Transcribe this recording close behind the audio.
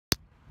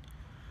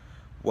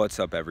What's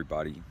up,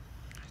 everybody?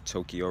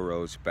 Tokyo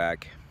Rose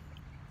back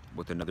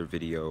with another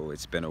video.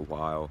 It's been a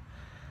while,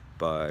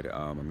 but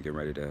I'm getting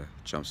ready to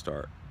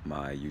jumpstart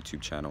my YouTube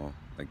channel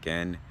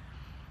again.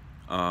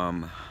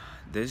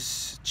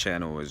 This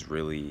channel is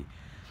really,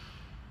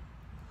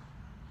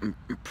 I'm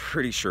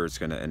pretty sure it's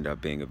gonna end up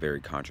being a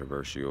very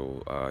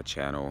controversial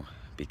channel,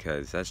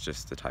 because that's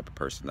just the type of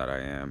person that I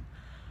am.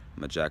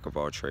 I'm a jack of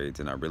all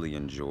trades, and I really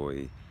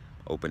enjoy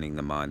opening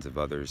the minds of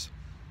others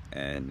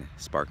and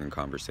sparking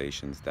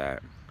conversations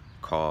that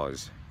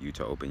cause you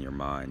to open your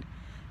mind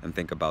and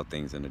think about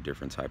things in a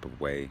different type of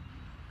way.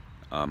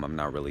 I'm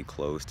not really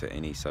closed to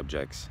any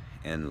subjects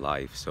in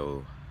life,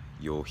 so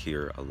you'll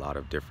hear a lot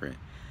of different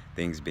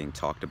things being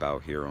talked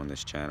about here on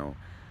this channel.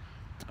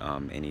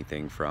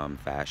 Anything from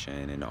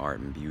fashion and art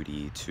and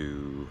beauty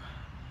to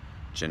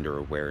gender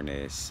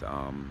awareness,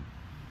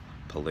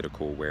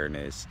 political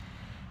awareness,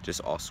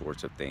 just all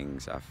sorts of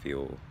things. I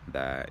feel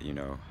that,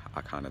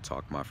 I kind of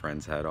talk my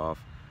friend's head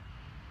off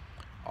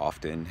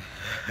often.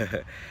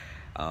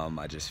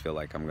 I just feel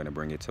like I'm gonna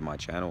bring it to my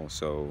channel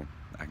so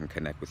I can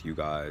connect with you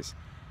guys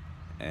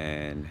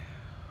and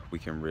we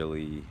can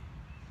really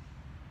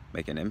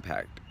make an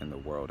impact in the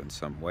world in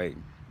some way.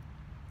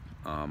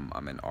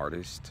 I'm an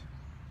artist,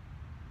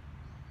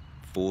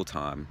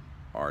 full-time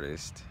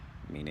artist,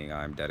 meaning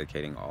I'm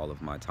dedicating all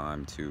of my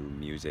time to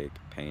music,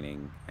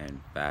 painting,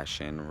 and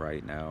fashion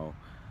right now.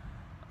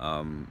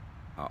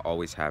 I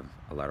always have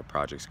a lot of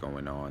projects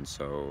going on,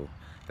 so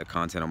the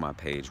content on my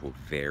page will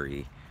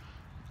vary.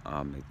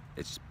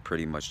 It's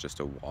pretty much just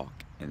a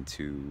walk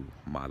into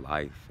my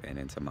life and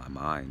into my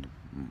mind,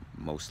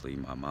 mostly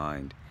my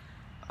mind.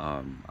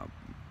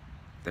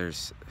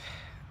 There's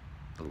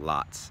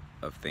lots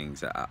of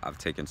things that I've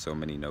taken so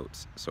many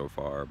notes so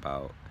far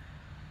about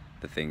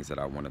the things that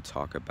I want to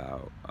talk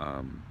about,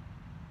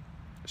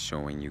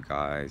 showing you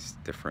guys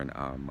different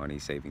money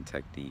saving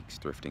techniques,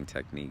 thrifting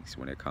techniques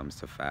when it comes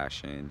to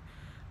fashion.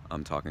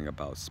 I'm talking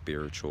about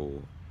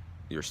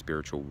your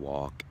spiritual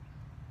walk,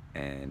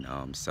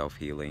 and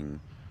self-healing,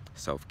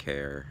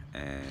 self-care,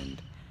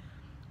 and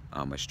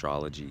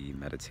astrology,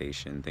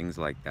 meditation, things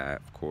like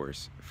that, of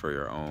course, for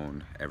your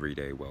own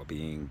everyday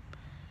well-being.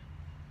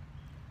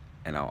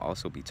 And I'll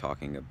also be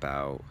talking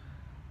about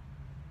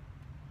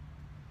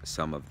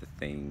some of the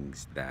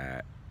things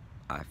that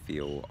I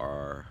feel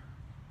are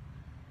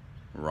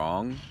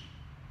wrong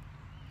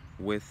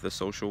with the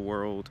social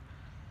world,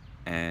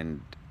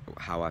 and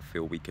how I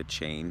feel we could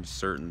change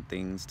certain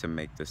things to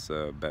make this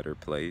a better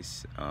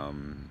place.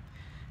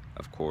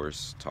 Of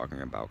course,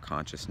 talking about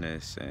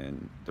consciousness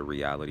and the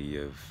reality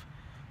of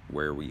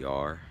where we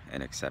are,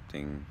 and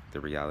accepting the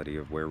reality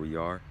of where we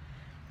are,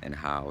 and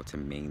how to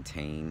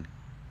maintain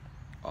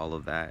all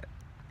of that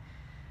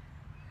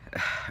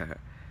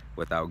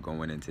without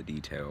going into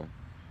detail.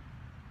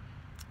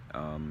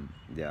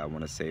 Yeah, I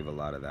want to save a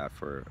lot of that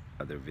for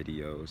other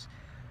videos,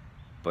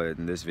 but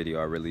in this video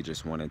I really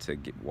just wanted to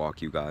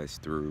walk you guys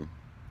through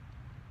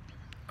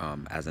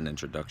as an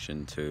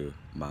introduction to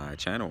my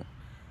channel.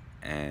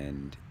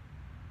 And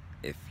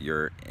if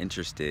you're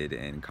interested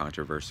in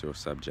controversial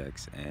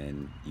subjects,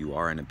 and you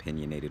are an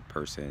opinionated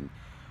person,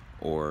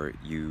 or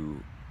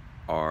you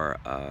are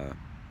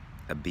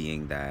a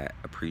being that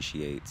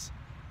appreciates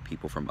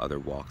people from other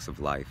walks of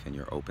life, and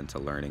you're open to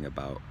learning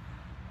about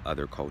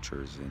other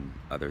cultures and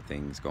other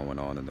things going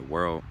on in the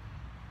world,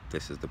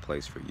 this is the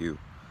place for you.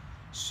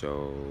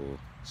 So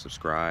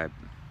subscribe,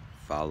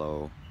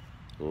 follow,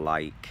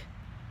 like,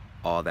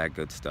 all that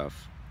good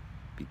stuff,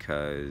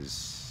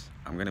 because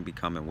I'm gonna be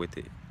coming with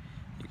it.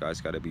 You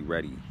guys gotta be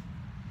ready.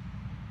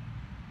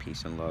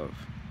 Peace and love.